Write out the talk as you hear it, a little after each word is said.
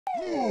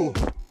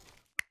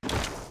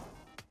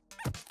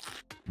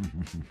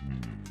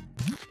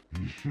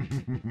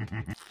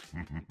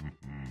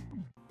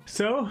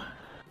So,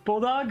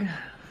 Bulldog,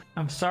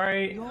 I'm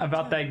sorry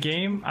about that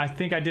game. I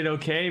think I did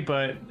okay,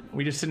 but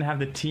we just didn't have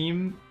the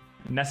team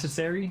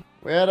necessary.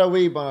 We had a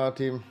weeb on our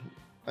team,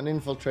 an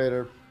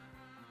infiltrator.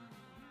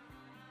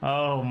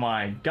 Oh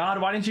my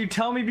god, why didn't you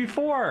tell me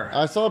before?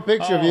 I saw a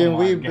picture of you in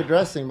weeb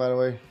dressing, by the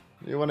way.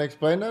 You want to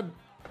explain that?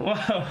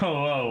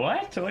 Whoa,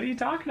 what? What are you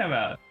talking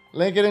about?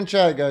 Link it in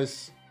chat,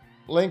 guys.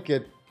 Link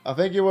it. I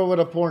think you were with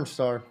a porn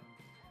star.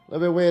 A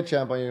little bit weird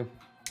champ on you.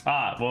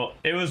 Ah, well,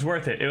 it was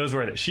worth it. It was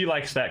worth it. She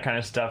likes that kind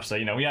of stuff, so,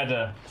 you know, we had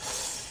to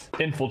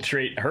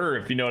infiltrate her,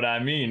 if you know what I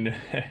mean.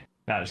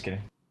 Nah, just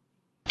kidding.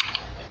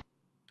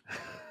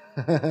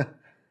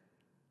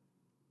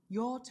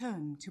 Your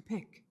turn to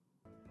pick.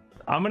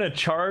 I'm gonna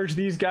charge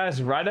these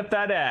guys right up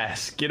that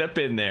ass. Get up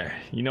in there.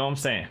 You know what I'm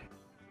saying?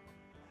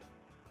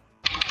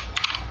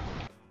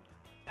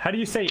 How do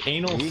you say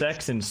anal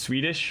sex in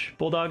Swedish,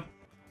 Bulldog?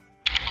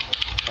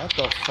 What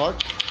the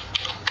fuck?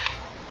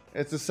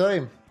 It's the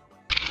same.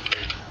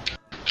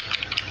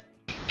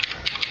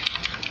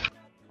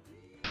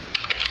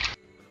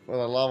 For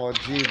the love of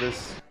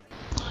Jesus.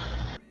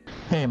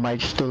 Hey,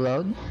 mic's too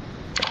loud.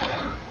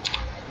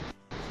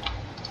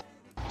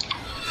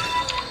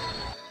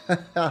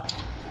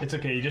 It's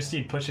okay, you just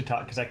need push to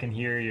talk because I can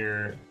hear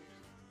your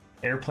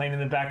airplane in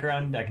the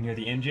background, I can hear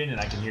the engine, and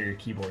I can hear your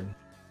keyboard.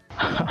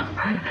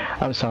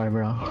 I'm sorry,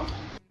 bro.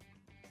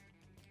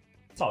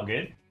 It's all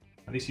good.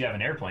 At least you have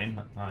an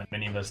airplane.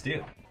 Many of us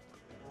do.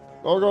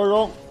 Go, go,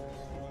 go.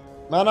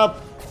 Man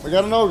up. We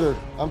got an ogre.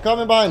 I'm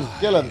coming behind.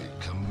 Kill him.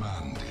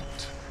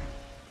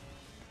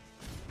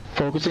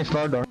 Focusing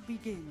floor door.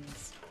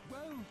 Begins.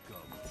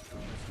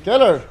 Kill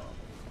her.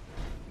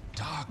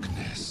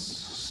 Darkness,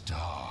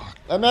 star.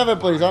 Let me have it,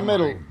 please. I'm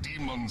middle.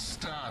 Demon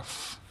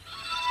staff.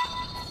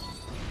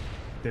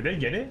 Did they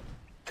get it?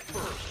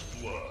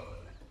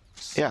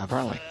 Yeah,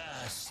 apparently.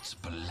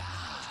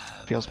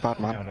 Feels bad,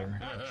 man. Whatever.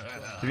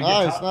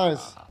 Nice,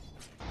 nice.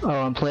 Oh,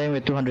 I'm playing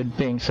with 200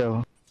 ping,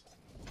 so.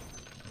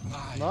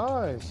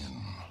 Nice.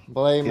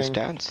 Blaming.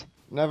 Stance.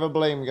 Never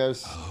blame,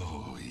 guys.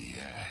 Oh,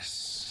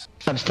 yes.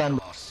 I'm stand.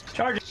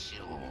 Charge it.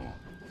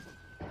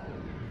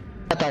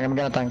 Attack, I'm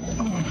gonna tank.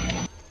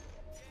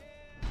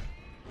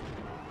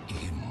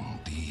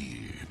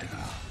 Indeed.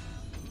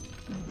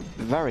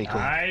 Very cool.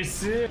 I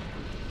see.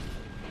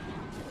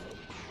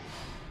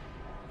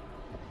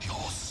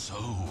 Your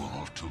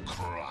soul to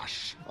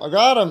crush. I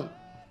got him.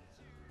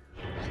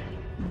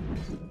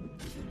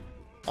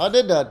 I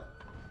did that.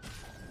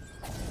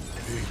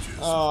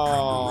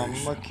 Oh,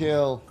 my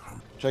kill.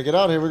 Check it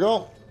out. Here we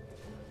go.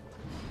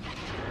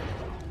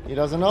 He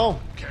doesn't know.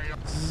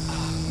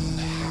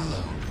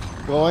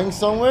 Going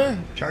somewhere?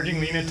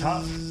 Charging Lena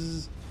top.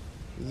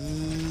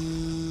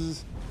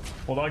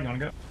 Bulldog, you wanna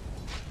go?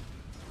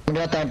 I'm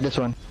gonna tank this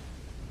one.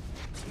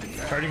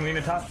 Charging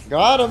Lena top.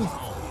 Got him.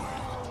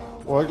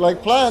 Worked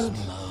like planned.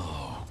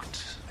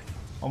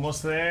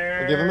 Almost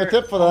there. I'll give him a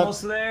tip for that.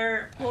 Almost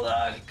there.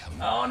 Bulldog.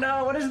 Oh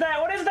no, what is that?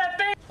 What is that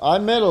thing?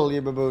 I'm middle,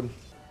 you baboon.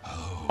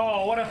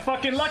 Oh, what a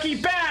fucking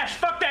lucky bash!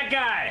 Fuck that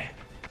guy!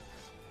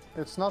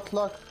 It's not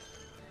luck.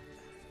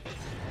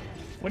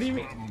 What do you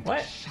mean?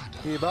 What?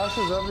 He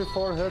bashes every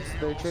 4 hits,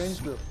 they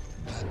changed it.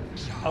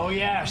 Oh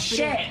yeah,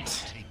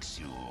 shit!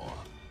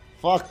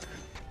 Fuck.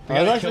 We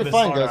That's gotta kill actually this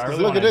fine, Slardar. guys, I because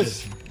really look at wanna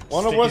this. just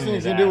One of the stick worst it in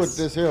things his you can do ass. with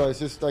this hero is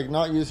just like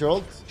not use your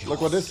ult. Look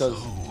what this does.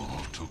 Soul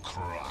to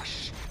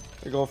crush.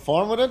 We go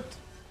farm with it.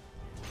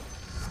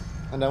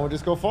 And then we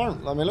just go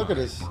farm. I mean, look at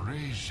this.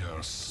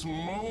 Brazier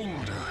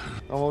smolder.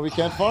 Oh, well, we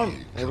can't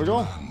farm. Here we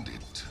go. Command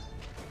it.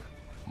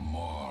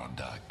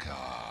 Mordecai.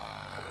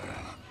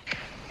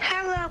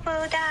 Hello,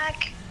 Bulldog.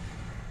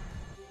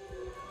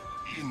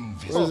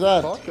 What is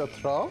that? Fuck, a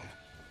troll?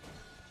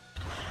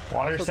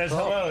 Water says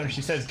hello and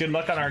she says good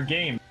luck on our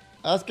game.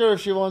 Ask her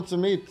if she wants to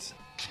meet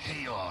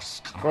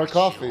Chaos for a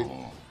coffee.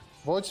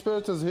 Void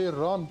Spirit is here,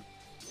 run.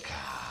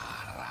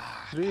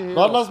 3 heroes,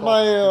 God lost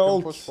my fuck, you can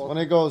ult push bot. when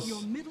it goes.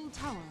 Your middle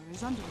tower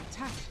is under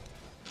attack.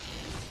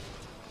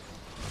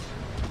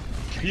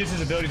 He uses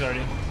his abilities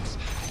already.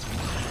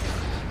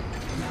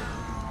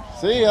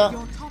 See ya.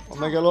 Your top I'll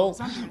tower make a low. is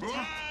under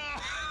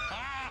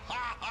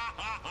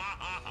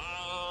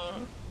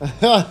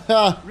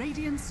attack.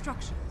 Radiant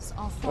structures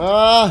are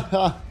falling.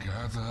 Gather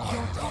Your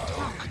the top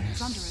tower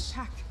is under darkness.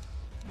 attack.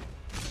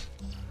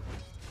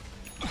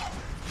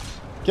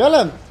 Kill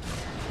him.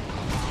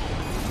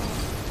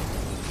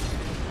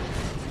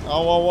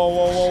 Oh, whoa, whoa,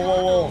 whoa, whoa,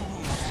 whoa, whoa.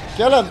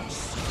 Kill him.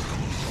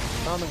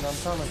 Coming, I'm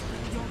coming.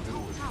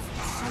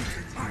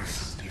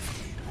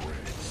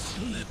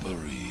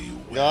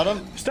 Got him.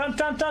 Stun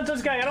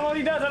this guy. I don't know what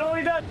he does. I don't know what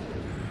he does.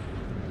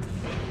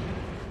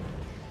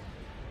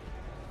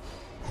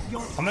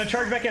 I'm gonna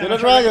charge back in. Kill the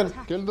dragon.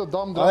 Kill the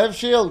dumb I dog. have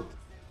shield.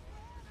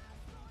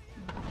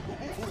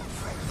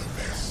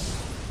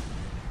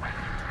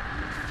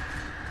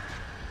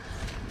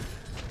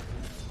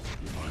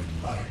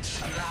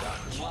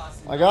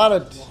 I got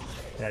it.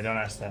 Yeah, don't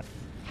ask that.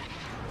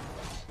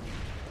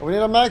 We need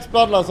a max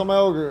bloodlust on my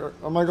ogre,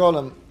 on my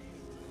golem.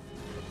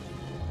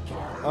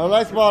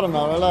 Relax bottom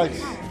now,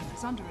 relax.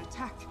 It's under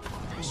attack.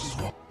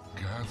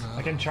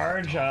 I can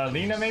charge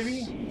Lena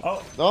maybe?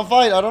 Oh, Don't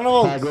fight, I don't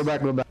know. Go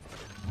back, go back.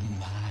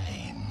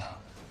 Mine.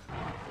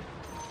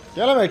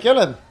 Kill him here, kill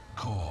him.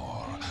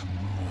 Core.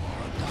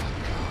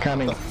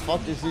 Coming. What the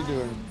fuck is he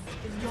doing?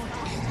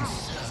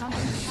 It's under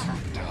attack.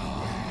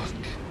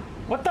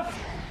 what the?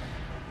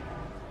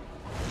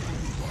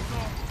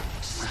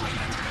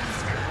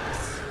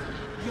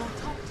 Your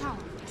top tower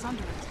is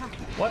under attack.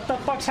 What the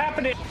fuck's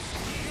happening?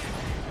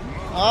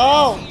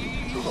 Oh!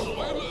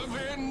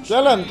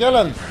 Kill him,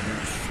 kill him.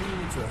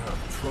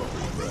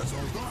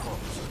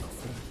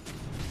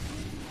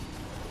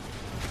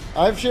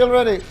 I have shield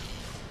ready.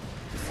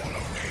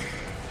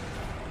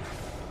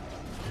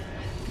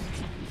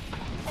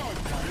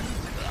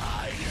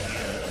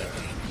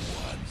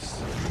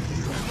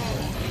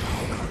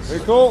 Very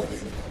cool.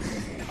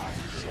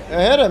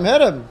 Yeah,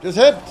 hit him, just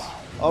hit.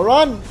 I'll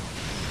run.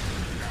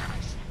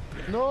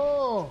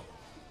 No!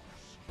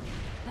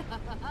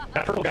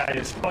 That purple guy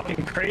is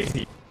fucking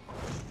crazy.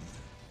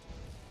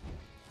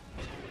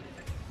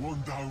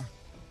 One down.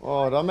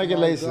 Oh, don't make it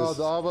My laces.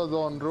 God,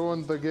 Abaddon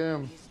ruined the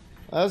game.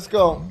 Let's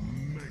go.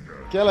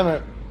 Kill him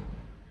here.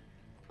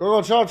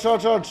 Go, charge. I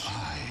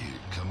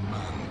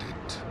command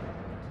it.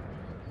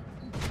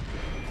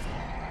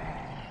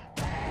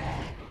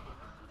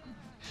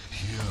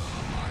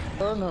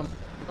 Burn him.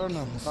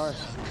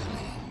 Nice.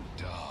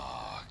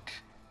 Dark.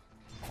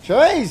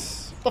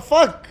 Chase! What the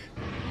fuck?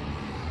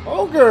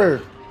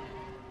 Ogre!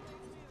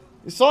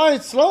 You saw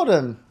it slowed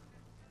him.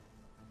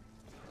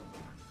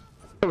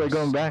 We're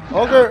going back.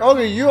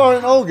 Ogre, you are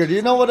an ogre. Do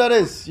you know what that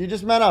is? You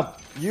just man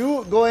up.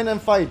 You go in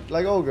and fight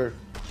like ogre.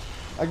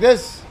 Like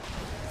this.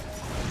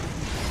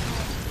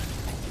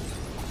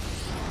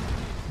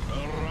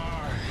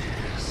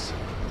 Arise.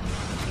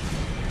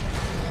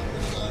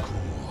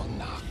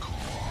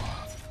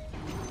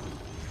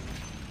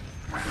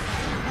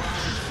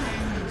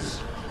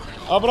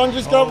 Abaddon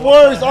just got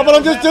worse.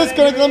 Abaddon just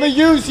disconnected. Let me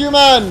use you,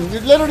 man. You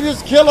literally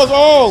just kill us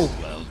all.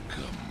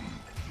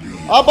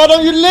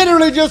 Abaddon, you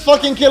literally just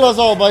fucking kill us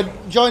all by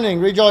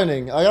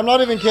rejoining. I'm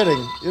not even kidding.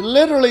 You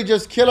literally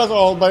just kill us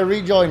all by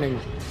rejoining.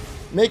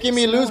 Making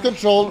me lose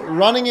control,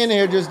 running in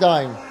here, just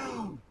dying.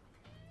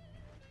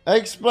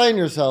 Explain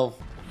yourself.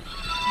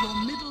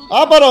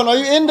 Abaddon, are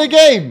you in the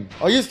game?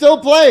 Are you still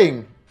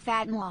playing?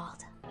 Fat and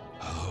walled.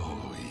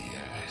 Oh,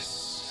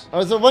 yes.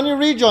 Alright, so when you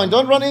rejoin,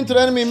 don't run into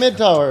the enemy mid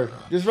tower.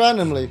 Just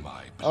randomly.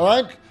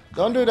 Alright?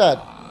 Don't do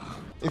that.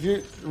 If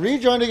you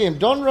rejoin the game,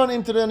 don't run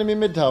into the enemy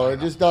mid tower.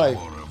 Just die.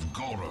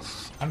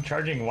 I'm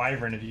charging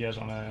Wyvern if you guys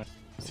want to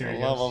see where For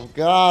he the love goes. of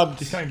God.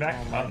 He's coming back.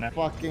 Oh, no.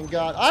 Fucking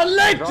God. I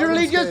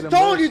literally just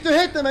told you to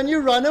hit them and you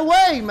run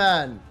away,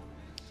 man.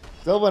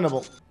 Still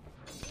winnable.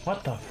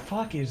 What the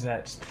fuck is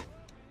that?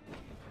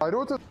 I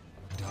wrote it.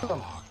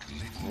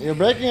 You're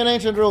breaking an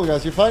ancient rule,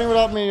 guys. You're fighting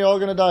without me, you're all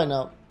gonna die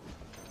now.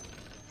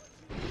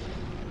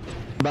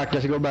 Back,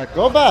 let's go back.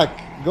 Go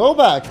back. Go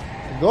back.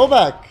 Go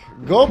back.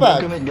 Go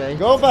back. Welcome in, guys.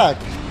 Go back.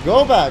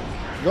 Go back.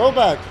 Go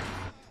back.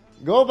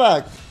 Go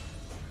back.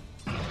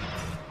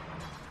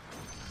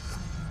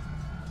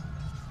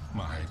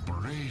 My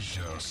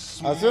brazier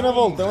As soon as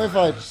Volt, then we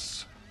fight.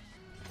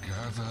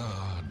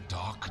 Gather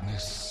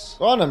darkness.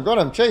 Go on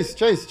him. Chase.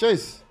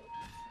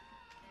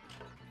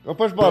 Go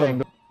push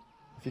bottom.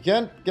 If you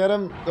can't get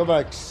him, go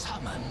back.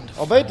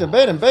 Oh, bait him.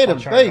 I'll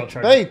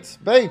charge.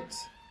 Bait.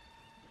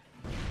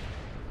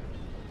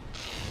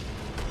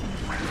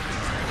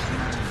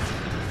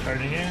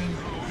 Charging in.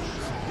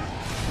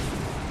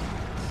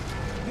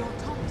 Your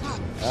top tower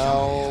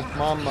Oh,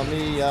 mamma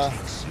mia.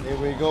 Here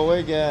we go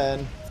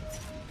again.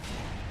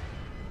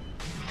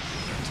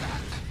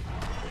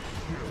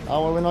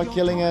 Oh, we're not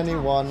killing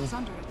anyone. is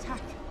under attack.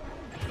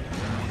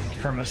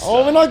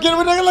 Oh, we're not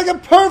getting like a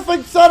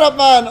perfect setup,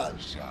 man.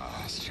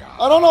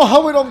 I don't know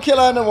how we don't kill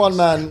anyone,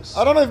 man.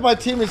 I don't know if my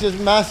team is just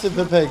massive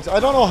for pigs. I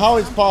don't know how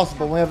it's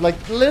possible. We have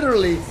like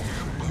literally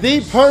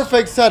the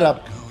perfect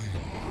setup.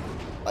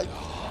 I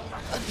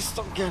just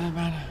don't get it,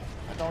 man.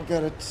 I don't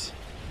get it.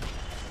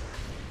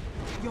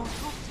 Your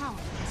top tower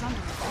is under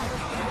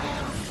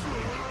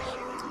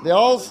attack. They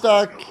all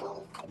stack.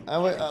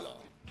 And we,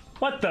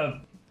 What the?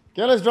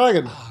 kill his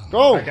dragon. Go,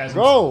 Alright, guys.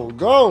 go.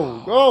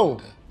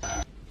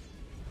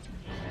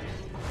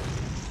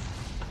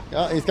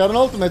 Yeah, he's got an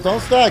ultimate.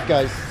 Don't stack,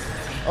 guys.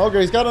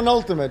 Okay, he's got an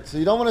ultimate, so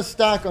you don't want to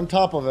stack on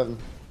top of him.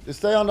 Just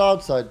stay on the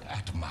outside.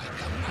 At my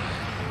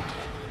command.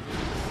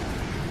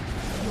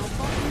 Your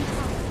bottom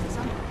tower is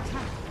under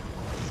attack.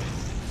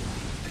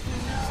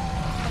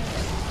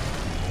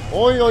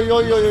 Oi.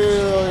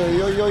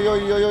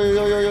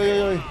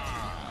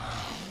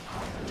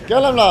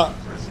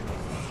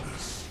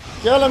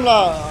 Kill him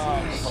lah.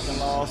 Oh, we fucking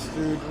lost,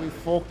 dude. We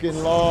fucking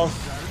lost.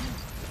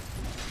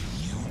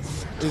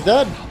 He's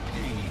dead.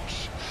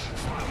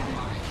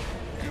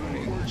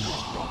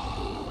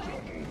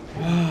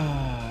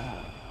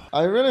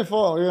 I really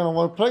thought, you know,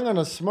 we're playing on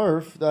a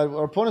Smurf that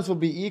our opponents will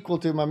be equal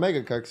to my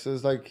Mega Cuck. So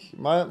it's like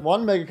my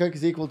one Mega Cuck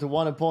is equal to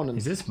one opponent.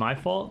 Is this my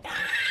fault?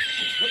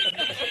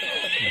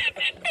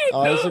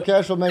 Oh, it's a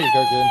casual Mega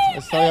Cuck game.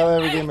 That's how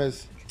every game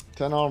is.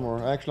 10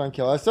 armor, action and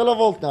kill. I still have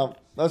ult now.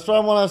 Let's try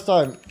one last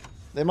time.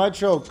 They might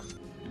choke.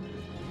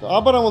 So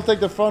Abaddon will take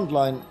the front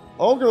line.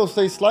 Ogre will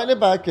stay slightly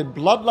back and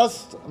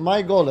bloodlust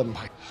my golem.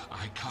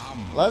 I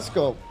come. Let's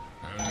go.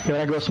 Can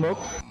I go smoke?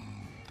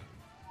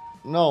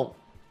 No.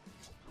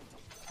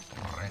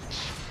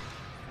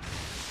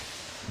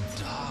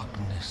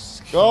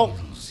 Darkness Go.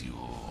 kills you.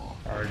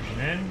 Charging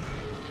in.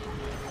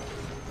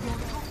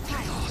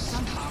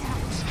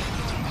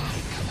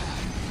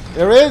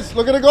 There is.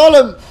 Look at the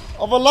golem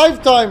of a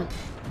lifetime.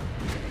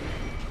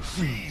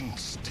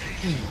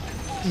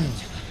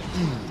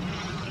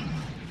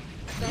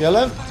 Kill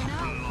him.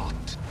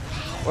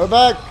 We're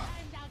back.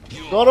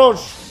 Go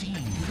Roche.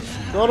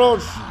 Go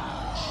Roche.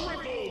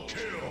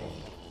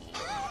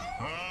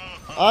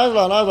 Nice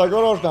one.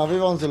 Go Roche now. We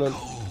won Zilul.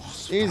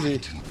 Easy.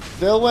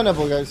 Still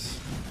winnable, guys.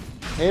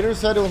 Haters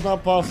said it was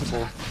not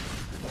possible.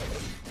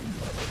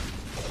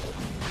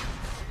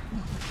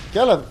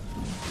 Kill him.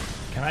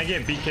 Can I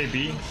get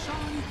BKB?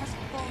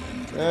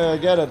 Yeah,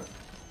 get it.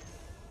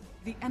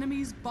 The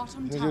enemy's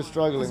bottom You're tower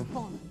struggling. has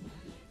fallen.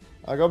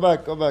 Go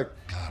back, go back.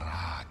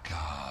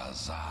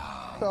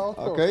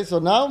 Okay, so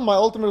now my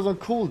ultimate is on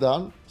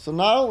cooldown. So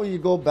now we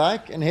go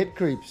back and hit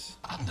creeps.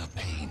 Under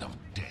pain of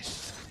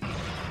death.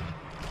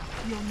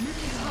 Your middle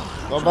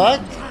tower Go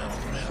back.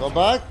 Go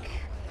back.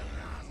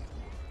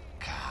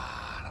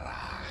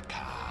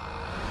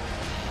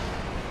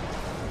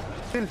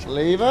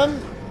 Leave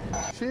him.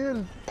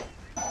 Shield.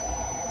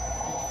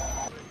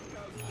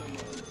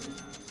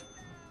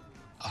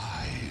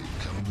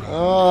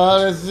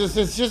 Oh,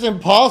 it's just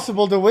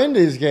impossible to win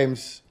these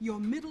games. Your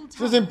middle It's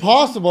tower just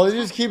impossible.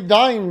 You just keep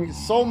dying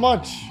so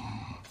much.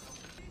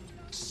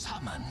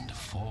 Summoned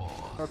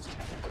forth. Let's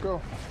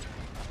go.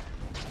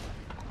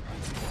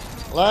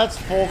 Let's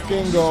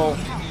fucking go.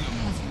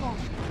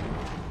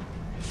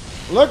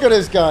 Look at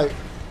this guy.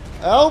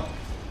 Help.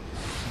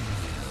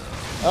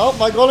 Help,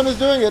 my golem is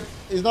doing it.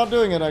 He's not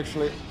doing it,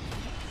 actually.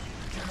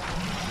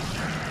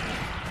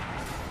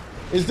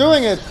 He's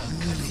doing it.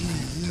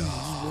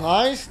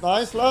 Nice,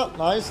 nice lot,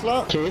 nice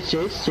lot. Chase.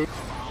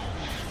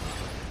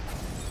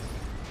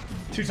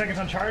 2 seconds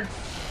on charge.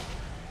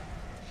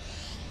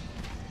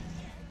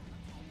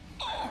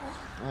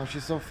 Oh,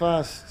 she's so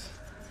fast.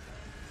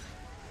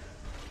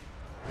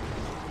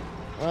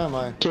 Where am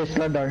I? Chase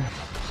Ladar.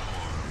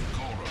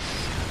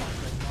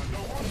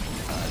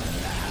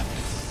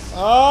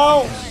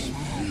 Oh!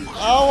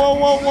 Oh, whoa,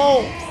 whoa, whoa!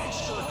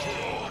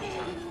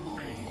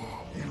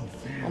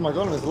 Oh my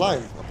golem is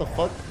live. What the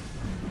fuck?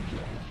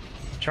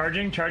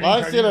 Charging.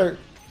 Life stealer.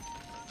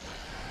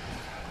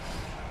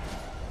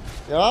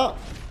 Yeah.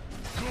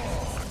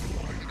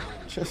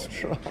 Just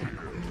run.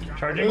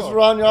 Charging. Just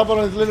run. Your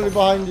opponent is literally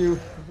behind you.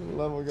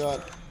 Oh my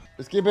god.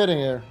 Just keep hitting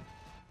here.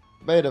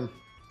 Bait him.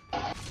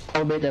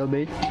 I'll bait. Oh,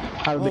 bait.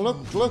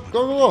 look.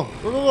 Go.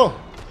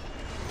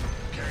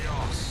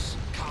 Chaos.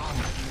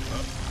 Come.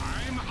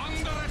 I'm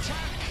under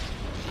attack.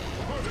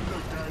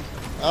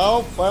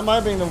 Oh, why am I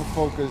being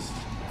focused?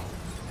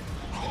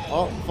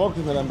 Oh,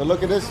 focus on them. But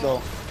look at this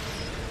though.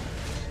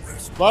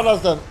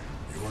 Bloodlust them.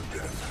 Your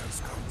death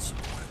has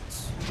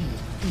consequence.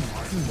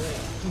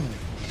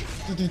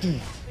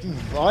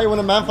 Oh, you want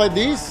to man fight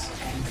these?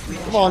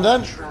 Come on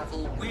then.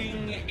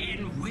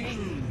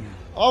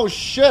 Oh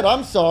shit,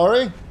 I'm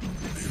sorry.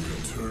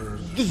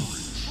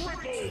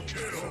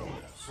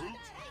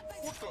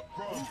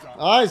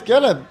 Nice,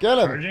 kill him.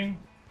 Charging.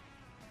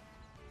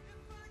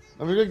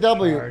 Have a big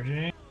W.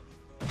 Charging.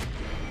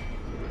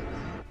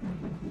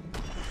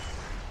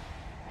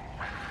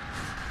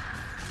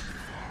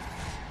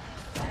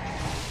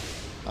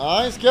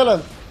 Nice, kill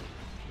him.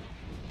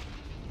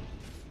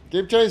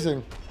 Keep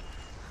chasing.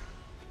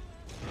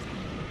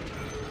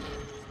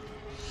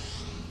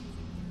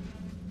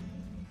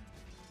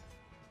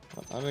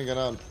 I didn't get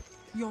out.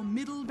 Your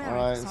middle barracks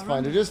Alright, it's are fine.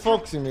 under They're just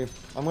focusing me.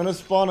 I'm gonna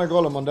spawn a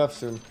golem on death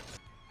soon.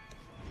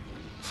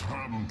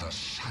 From the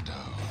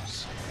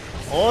shadows.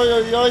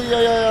 Oi.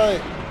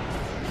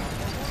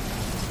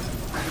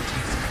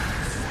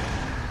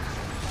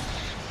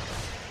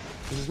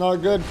 This is not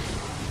good.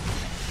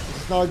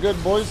 This is not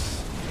good, boys.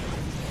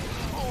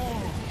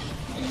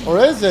 Or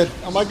is it?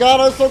 Oh my god,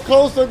 I'm so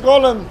close to a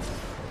golem.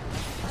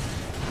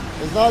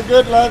 It's not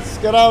good, lads.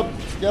 Get out.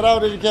 Get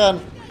out if you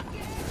can.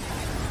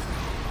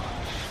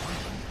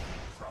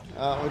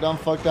 We're done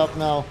fucked up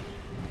now.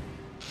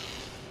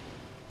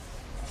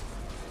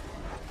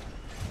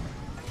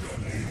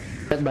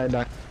 Get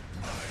buyback.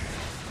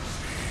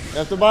 You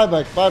have to buy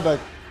back.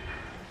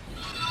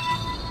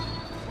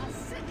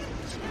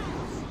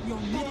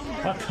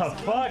 What the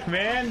fuck,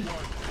 man?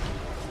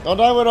 Don't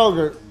die with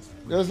ogre.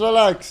 Just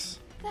relax.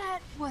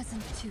 That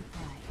wasn't too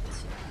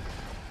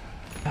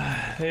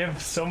bright. They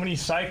have so many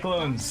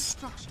cyclones.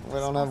 We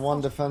don't have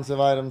one defensive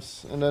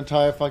items in the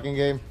entire fucking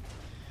game.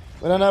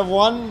 We don't have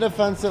one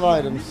defensive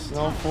items.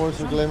 No force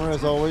or glimmer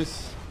as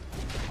always.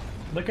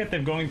 Look at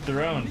them going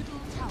throne.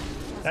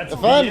 That's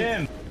fun.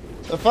 DM.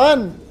 The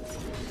fun.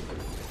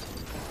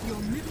 Your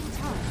middle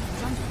tower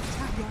is under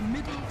attack. Your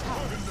middle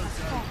tower has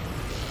fallen.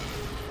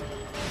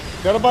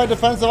 Gotta buy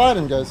defensive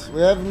item, guys.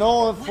 We have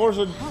no force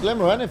or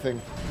glimmer or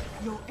anything.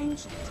 Your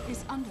ancient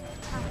is under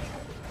attack.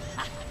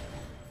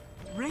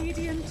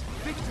 Radiant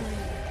victory.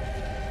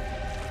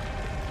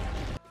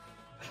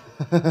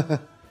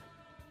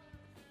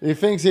 He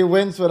thinks he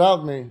wins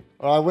without me,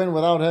 or I win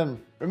without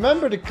him.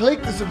 Remember to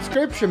click the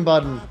subscription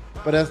button,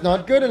 but that's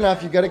not good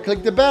enough. You gotta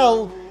click the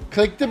bell.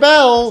 Click the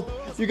bell.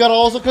 You gotta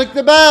also click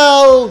the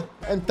bell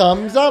and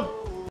thumbs up.